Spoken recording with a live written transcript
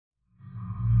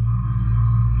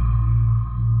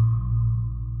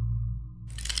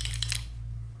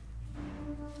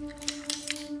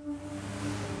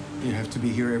to be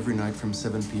here every night from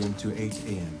 7 p.m. to 8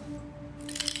 a.m.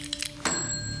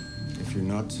 If you're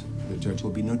not, the judge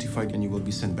will be notified and you will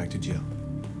be sent back to jail.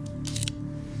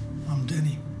 I'm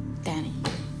Danny. Danny.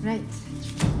 Right.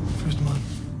 First month.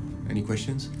 Any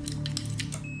questions?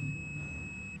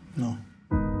 Non.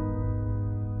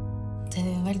 T'as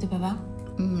des nouvelles de papa?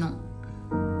 Non.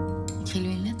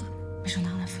 Écris-lui une lettre. Mais j'en ai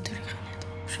rien à foutre de lui écrire une lettre.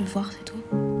 Je veux le voir, c'est tout.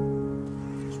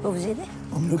 Je peux vous aider?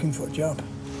 I'm looking for a job.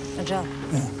 A job?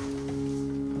 Yeah.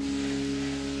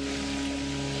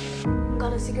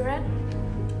 Got a cigarette?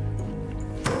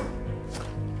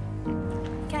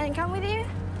 Can I come with you?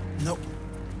 No.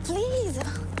 Please.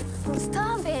 I'm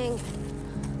starving.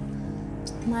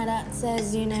 My dad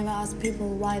says you never ask people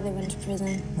why they went to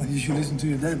prison. Well, you should listen to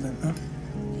your dad then, huh?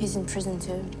 He's in prison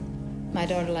too. My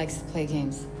daughter likes to play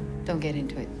games. Don't get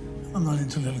into it. I'm not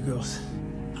into little girls.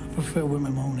 I prefer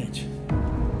women my own age.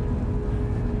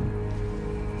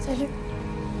 Salut.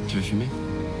 Tu veux fumer?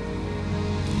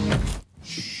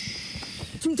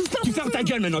 Tu me touches pas. Tu fermes ta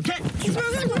gueule maintenant, ok?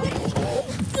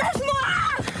 Lâche-moi!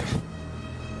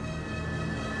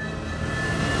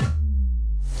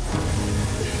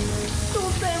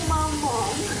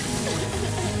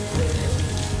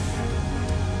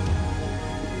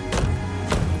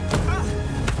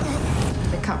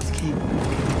 The cops came.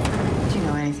 Do you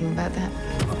know anything about that?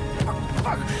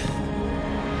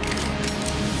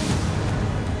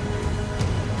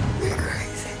 You're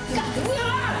crazy.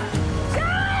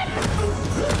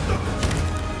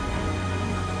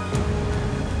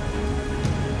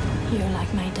 You're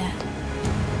like my dad.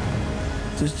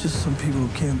 There's just some people you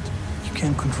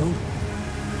can't control.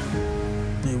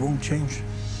 They won't change.